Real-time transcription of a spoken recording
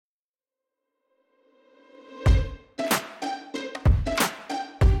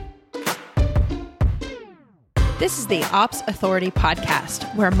This is the Ops Authority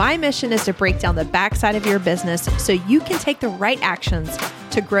podcast, where my mission is to break down the backside of your business so you can take the right actions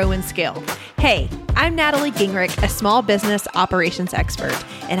to grow and scale. Hey, I'm Natalie Gingrich, a small business operations expert,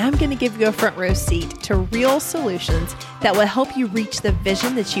 and I'm going to give you a front row seat to real solutions that will help you reach the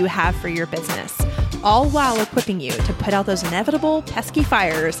vision that you have for your business, all while equipping you to put out those inevitable pesky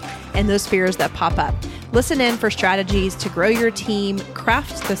fires and those fears that pop up. Listen in for strategies to grow your team,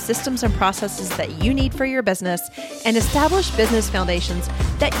 craft the systems and processes that you need for your business, and establish business foundations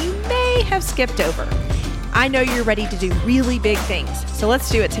that you may have skipped over. I know you're ready to do really big things, so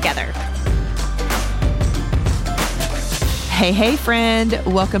let's do it together. Hey, friend.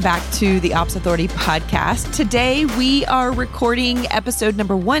 Welcome back to the Ops Authority podcast. Today, we are recording episode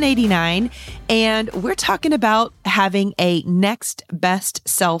number 189, and we're talking about having a next best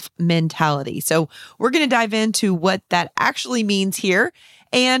self mentality. So we're going to dive into what that actually means here.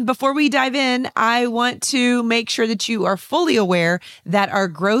 And before we dive in, I want to make sure that you are fully aware that our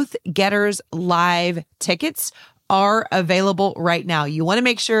Growth Getters Live tickets are available right now. You want to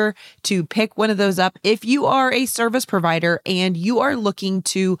make sure to pick one of those up if you are a service provider and you are looking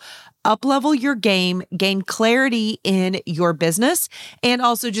to up-level your game, gain clarity in your business, and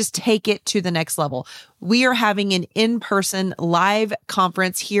also just take it to the next level. We are having an in-person live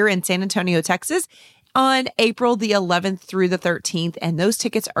conference here in San Antonio, Texas, on April the 11th through the 13th, and those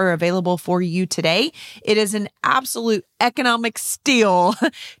tickets are available for you today. It is an absolute economic steal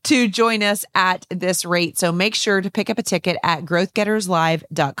to join us at this rate, so make sure to pick up a ticket at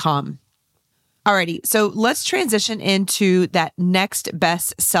growthgetterslive.com. Alrighty, so let's transition into that next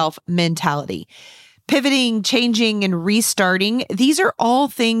best self mentality. Pivoting, changing, and restarting, these are all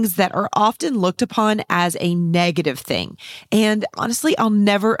things that are often looked upon as a negative thing. And honestly, I'll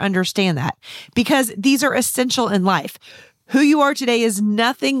never understand that because these are essential in life. Who you are today is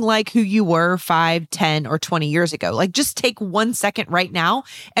nothing like who you were 5, 10, or 20 years ago. Like, just take 1 second right now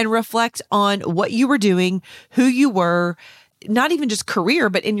and reflect on what you were doing, who you were, not even just career,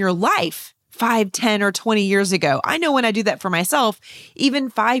 but in your life 5, 10, or 20 years ago. I know when I do that for myself, even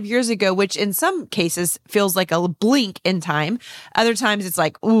 5 years ago, which in some cases feels like a blink in time. Other times it's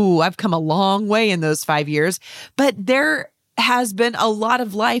like, ooh, I've come a long way in those 5 years. But there has been a lot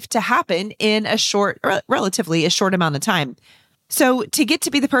of life to happen in relatively a short amount of time. So to get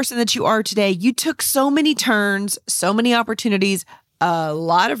to be the person that you are today, you took so many turns, so many opportunities, a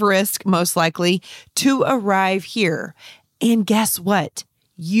lot of risk, most likely, to arrive here. And guess what?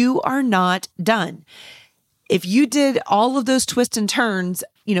 You are not done. If you did all of those twists and turns,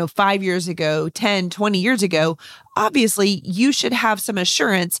 5 years ago, 10, 20 years ago, obviously you should have some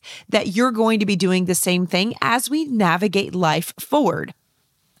assurance that you're going to be doing the same thing as we navigate life forward.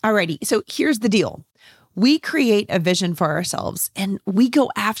 Alrighty, so here's the deal. We create a vision for ourselves and we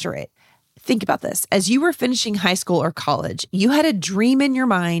go after it. Think about this. As you were finishing high school or college, you had a dream in your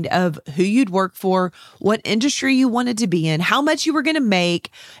mind of who you'd work for, what industry you wanted to be in, how much you were going to make,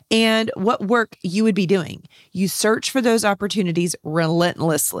 and what work you would be doing. You searched for those opportunities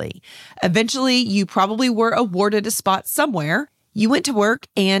relentlessly. Eventually, you probably were awarded a spot somewhere. You went to work,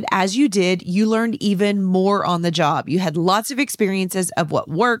 and as you did, you learned even more on the job. You had lots of experiences of what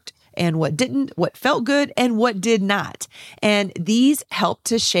worked and what didn't, what felt good and what did not. And these help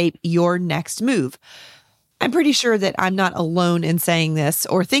to shape your next move. I'm pretty sure that I'm not alone in saying this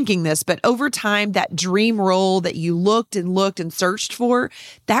or thinking this, but over time, that dream role that you looked and searched for,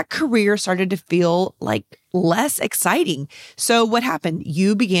 that career started to feel like less exciting. So what happened?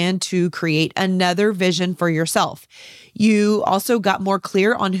 You began to create another vision for yourself. You also got more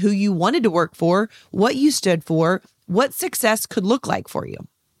clear on who you wanted to work for, what you stood for, what success could look like for you.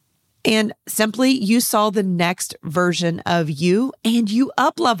 And simply, you saw the next version of you and you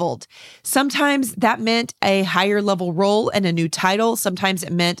up-leveled. Sometimes that meant a higher level role and a new title. Sometimes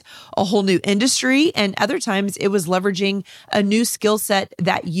it meant a whole new industry. And other times it was leveraging a new skill set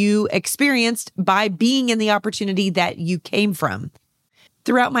that you experienced by being in the opportunity that you came from.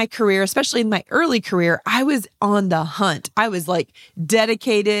 Throughout my career, especially in my early career, I was on the hunt. I was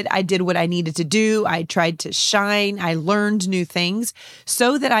dedicated. I did what I needed to do. I tried to shine. I learned new things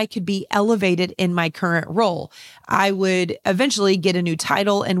so that I could be elevated in my current role. I would eventually get a new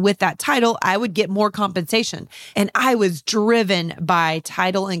title. And with that title, I would get more compensation. And I was driven by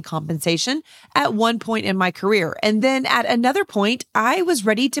title and compensation at one point in my career. And then at another point, I was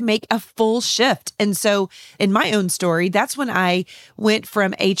ready to make a full shift. And so in my own story, that's when I went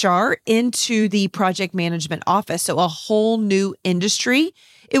from HR into the project management office. So a whole new industry.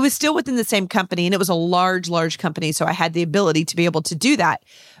 It was still within the same company, and it was a large, large company. So I had the ability to be able to do that.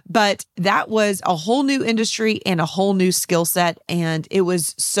 But that was a whole new industry and a whole new skill set. And it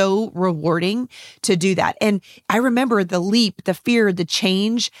was so rewarding to do that. And I remember the leap, the fear, the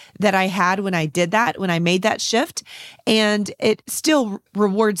change that I had when I did that, when I made that shift. And it still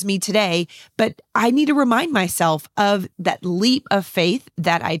rewards me today. But I need to remind myself of that leap of faith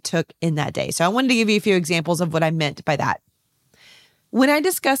that I took in that day. So I wanted to give you a few examples of what I meant by that. When I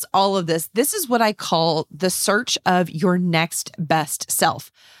discuss all of this, this is what I call the search of your next best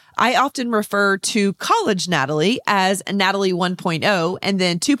self. I often refer to college Natalie as Natalie 1.0, and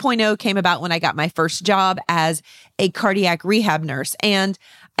then 2.0 came about when I got my first job as a cardiac rehab nurse. And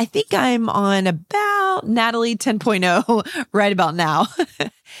I think I'm on about Natalie 10.0 right about now.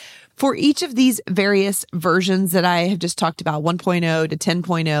 For each of these various versions that I have just talked about, 1.0 to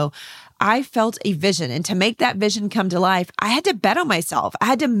 10.0, I felt a vision. And to make that vision come to life, I had to bet on myself. I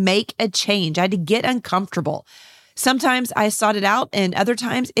had to make a change. I had to get uncomfortable. Sometimes I sought it out, and other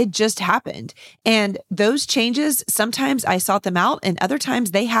times it just happened. And those changes, sometimes I sought them out, and other times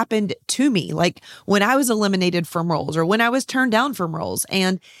they happened to me, like when I was eliminated from roles or when I was turned down from roles.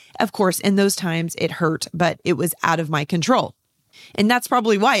 And of course, in those times it hurt, but it was out of my control. And that's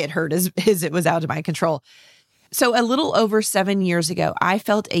probably why it hurt, is it was out of my control. So a little over 7 years ago, I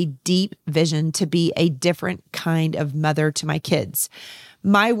felt a deep vision to be a different kind of mother to my kids.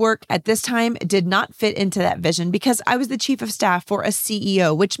 My work at this time did not fit into that vision because I was the chief of staff for a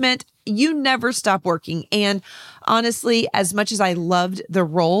CEO, which meant you never stop working. And honestly, as much as I loved the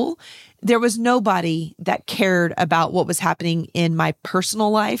role, there was nobody that cared about what was happening in my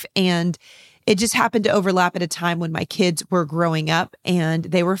personal life. And it just happened to overlap at a time when my kids were growing up, and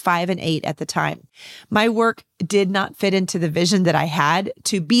they were 5 and 8 at the time. My work did not fit into the vision that I had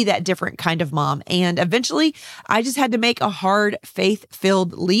to be that different kind of mom. And eventually I just had to make a hard,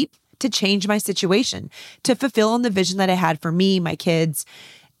 faith-filled leap to change my situation, to fulfill on the vision that I had for me, my kids,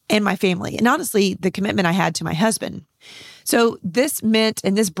 and my family. And honestly, the commitment I had to my husband. So this meant,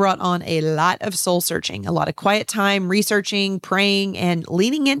 and this brought on a lot of soul searching, a lot of quiet time, researching, praying, and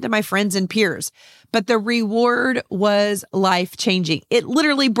leaning into my friends and peers. But the reward was life-changing. It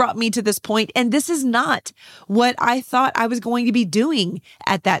literally brought me to this point, and this is not what I thought I was going to be doing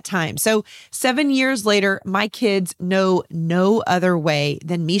at that time. So 7 years later, my kids know no other way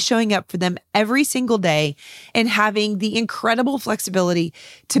than me showing up for them every single day and having the incredible flexibility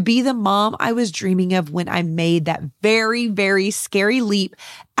to be the mom I was dreaming of when I made that very, very scary leap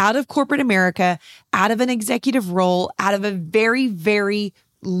out of corporate America, out of an executive role, out of a very, very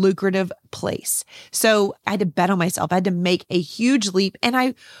lucrative place. So I had to bet on myself. I had to make a huge leap, and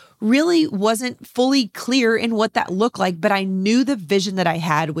I really wasn't fully clear in what that looked like, but I knew the vision that I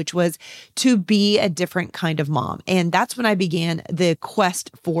had, which was to be a different kind of mom. And that's when I began the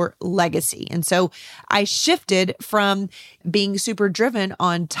quest for legacy. And so I shifted from being super driven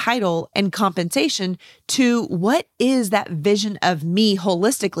on title and compensation to what is that vision of me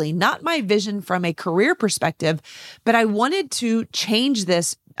holistically, not my vision from a career perspective, but I wanted to change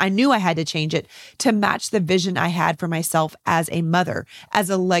this. I knew I had to change it to match the vision I had for myself as a mother, as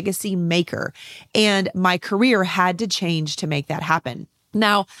a legacy maker. And my career had to change to make that happen.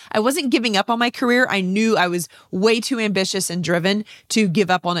 Now, I wasn't giving up on my career. I knew I was way too ambitious and driven to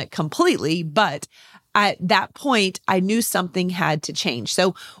give up on it completely. But at that point, I knew something had to change.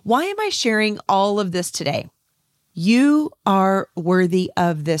 So why am I sharing all of this today? You are worthy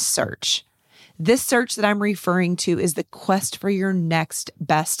of this search. This search that I'm referring to is the quest for your next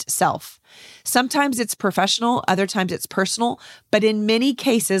best self. Sometimes it's professional, other times it's personal, but in many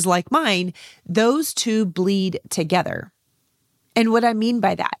cases like mine, those two bleed together. And what I mean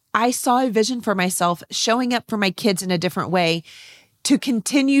by that, I saw a vision for myself showing up for my kids in a different way to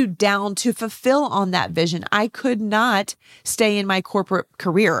continue down, to fulfill on that vision. I could not stay in my corporate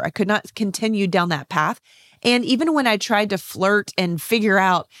career. I could not continue down that path. And even when I tried to flirt and figure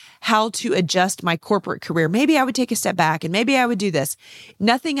out how to adjust my corporate career, maybe I would take a step back and maybe I would do this.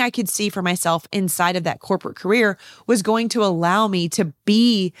 Nothing I could see for myself inside of that corporate career was going to allow me to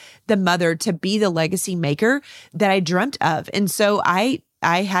be the mother, to be the legacy maker that I dreamt of. And so I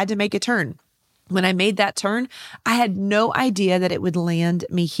had to make a turn. When I made that turn, I had no idea that it would land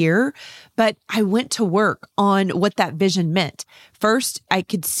me here, but I went to work on what that vision meant. First, I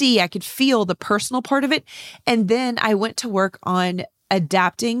could feel the personal part of it. And then I went to work on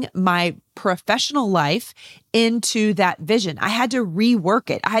adapting my professional life into that vision. I had to rework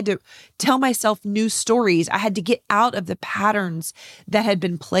it. I had to tell myself new stories. I had to get out of the patterns that had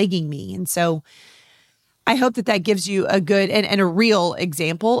been plaguing me. And so I hope that gives you a good and a real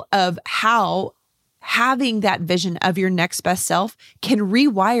example of how having that vision of your next best self can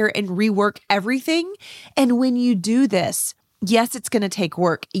rewire and rework everything. And when you do this, yes, it's going to take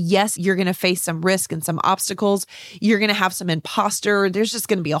work. Yes, you're going to face some risk and some obstacles. You're going to have some imposter. There's just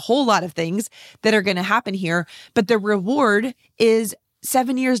going to be a whole lot of things that are going to happen here. But the reward is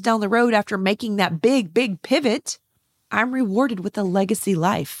 7 years down the road after making that big pivot, I'm rewarded with a legacy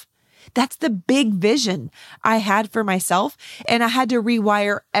life. That's the big vision I had for myself. And I had to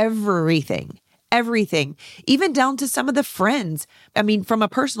rewire everything, even down to some of the friends. I mean, from a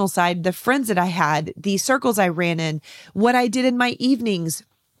personal side, the friends that I had, the circles I ran in, what I did in my evenings,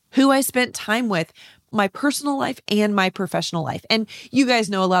 who I spent time with, my personal life and my professional life. And you guys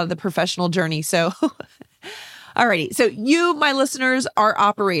know a lot of the professional journey. So, alrighty. So you, my listeners, are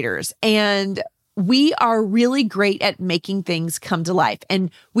operators, and we are really great at making things come to life. And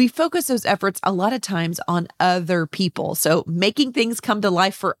we focus those efforts a lot of times on other people. So making things come to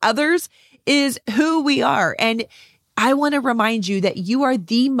life for others is who we are. And I want to remind you that you are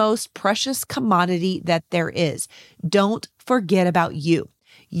the most precious commodity that there is. Don't forget about you.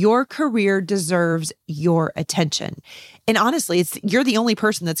 Your career deserves your attention. And honestly, you're the only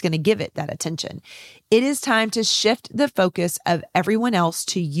person that's going to give it that attention. It is time to shift the focus of everyone else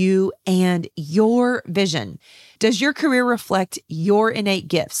to you and your vision. Does your career reflect your innate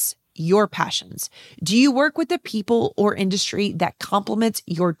gifts, your passions? Do you work with the people or industry that complements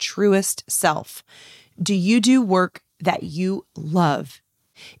your truest self? Do you do work that you love?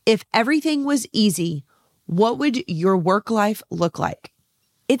 If everything was easy, what would your work life look like?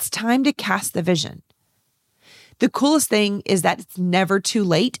 It's time to cast the vision. The coolest thing is that it's never too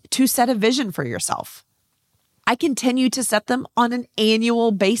late to set a vision for yourself. I continue to set them on an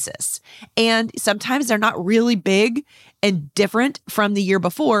annual basis. And sometimes they're not really big and different from the year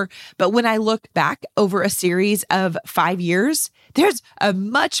before. But when I look back over a series of 5 years, there's a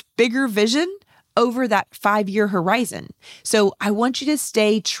much bigger vision over that 5-year horizon. So I want you to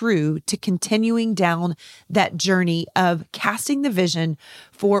stay true to continuing down that journey of casting the vision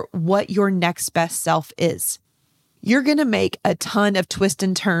for what your next best self is. You're going to make a ton of twists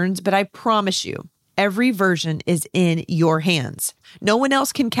and turns, but I promise you, every version is in your hands. No one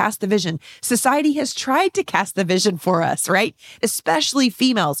else can cast the vision. Society has tried to cast the vision for us, right? Especially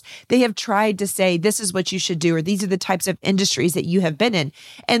females. They have tried to say, this is what you should do, or these are the types of industries that you have been in.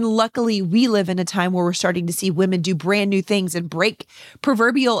 And luckily, we live in a time where we're starting to see women do brand new things and break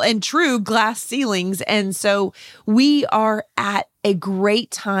proverbial and true glass ceilings. And so we are at a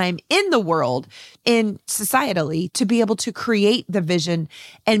great time in the world, in societally, to be able to create the vision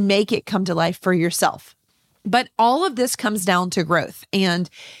and make it come to life for yourself. But all of this comes down to growth.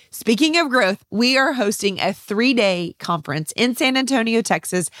 And speaking of growth, we are hosting a 3-day conference in San Antonio,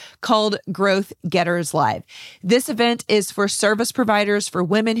 Texas, called Growth Getters Live. This event is for service providers, for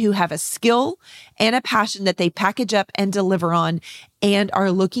women who have a skill and a passion that they package up and deliver on and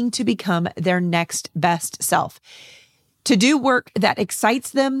are looking to become their next best self. To do work that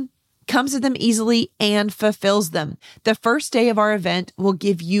excites them, comes to them easily, and fulfills them. The first day of our event will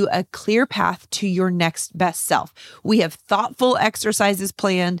give you a clear path to your next best self. We have thoughtful exercises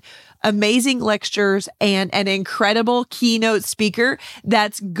planned, amazing lectures, and an incredible keynote speaker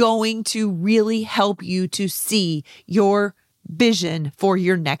that's going to really help you to see your vision for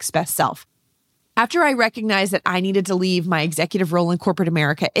your next best self. After I recognized that I needed to leave my executive role in corporate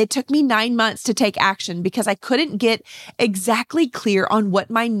America, it took me 9 months to take action because I couldn't get exactly clear on what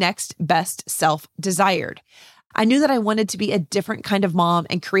my next best self desired. I knew that I wanted to be a different kind of mom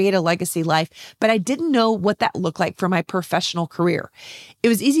and create a legacy life, but I didn't know what that looked like for my professional career. It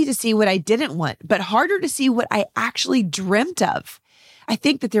was easy to see what I didn't want, but harder to see what I actually dreamt of. I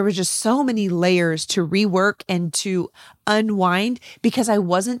think that there were just so many layers to rework and to unwind because I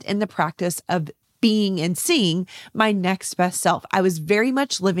wasn't in the practice of being and seeing my next best self. I was very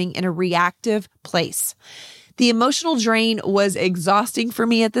much living in a reactive place. The emotional drain was exhausting for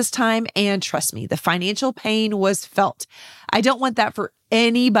me at this time. And trust me, the financial pain was felt. I don't want that for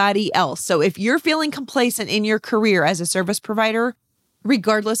anybody else. So if you're feeling complacent in your career as a service provider,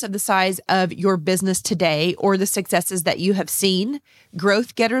 regardless of the size of your business today or the successes that you have seen,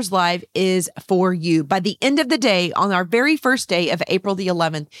 Growth Getters Live is for you. By the end of the day, on our very first day of April the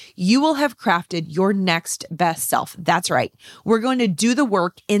 11th, you will have crafted your next best self. That's right. We're going to do the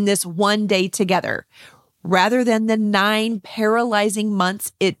work in this one day together, rather than the 9 paralyzing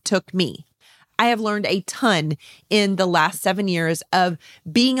months it took me. I have learned a ton in the last 7 years of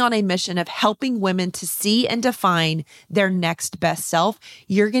being on a mission of helping women to see and define their next best self.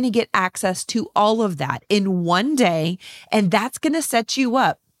 You're going to get access to all of that in one day, and that's going to set you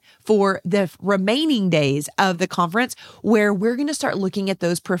up for the remaining days of the conference, where we're going to start looking at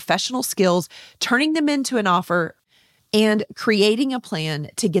those professional skills, turning them into an offer, and creating a plan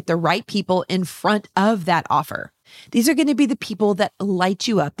to get the right people in front of that offer. These are going to be the people that light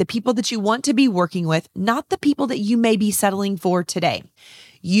you up, the people that you want to be working with, not the people that you may be settling for today.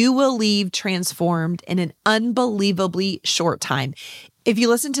 You will leave transformed in an unbelievably short time. If you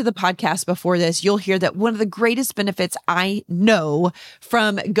listen to the podcast before this, you'll hear that one of the greatest benefits I know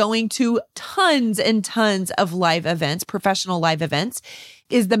from going to tons and tons of live events, professional live events,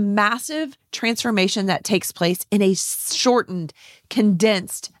 is the massive transformation that takes place in a shortened,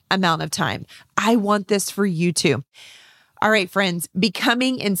 condensed amount of time. I want this for you too. All right, friends,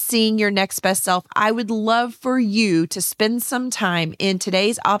 becoming and seeing your next best self. I would love for you to spend some time in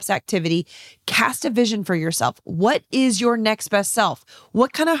today's ops activity, cast a vision for yourself. What is your next best self?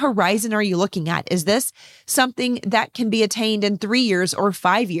 What kind of horizon are you looking at? Is this something that can be attained in 3 years or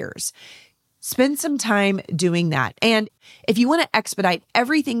 5 years? Spend some time doing that. And if you want to expedite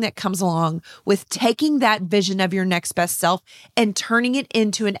everything that comes along with taking that vision of your next best self and turning it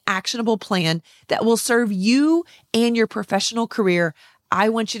into an actionable plan that will serve you and your professional career, I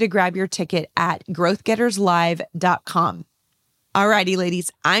want you to grab your ticket at growthgetterslive.com. Alrighty,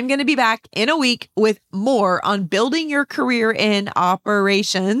 ladies, I'm going to be back in a week with more on building your career in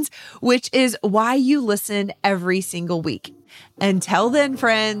operations, which is why you listen every single week. Until then,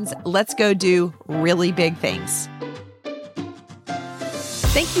 friends, let's go do really big things.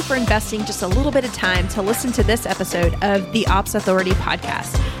 Thank you for investing just a little bit of time to listen to this episode of the Ops Authority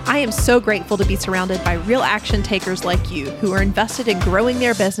podcast. I am so grateful to be surrounded by real action takers like you who are invested in growing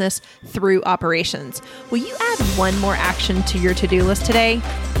their business through operations. Will you add one more action to your to-do list today?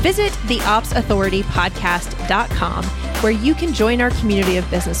 Visit theopsauthoritypodcast.com, where you can join our community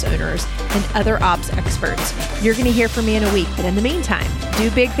of business owners and other ops experts. You're going to hear from me in a week, but in the meantime, do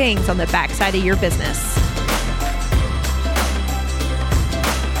big things on the backside of your business.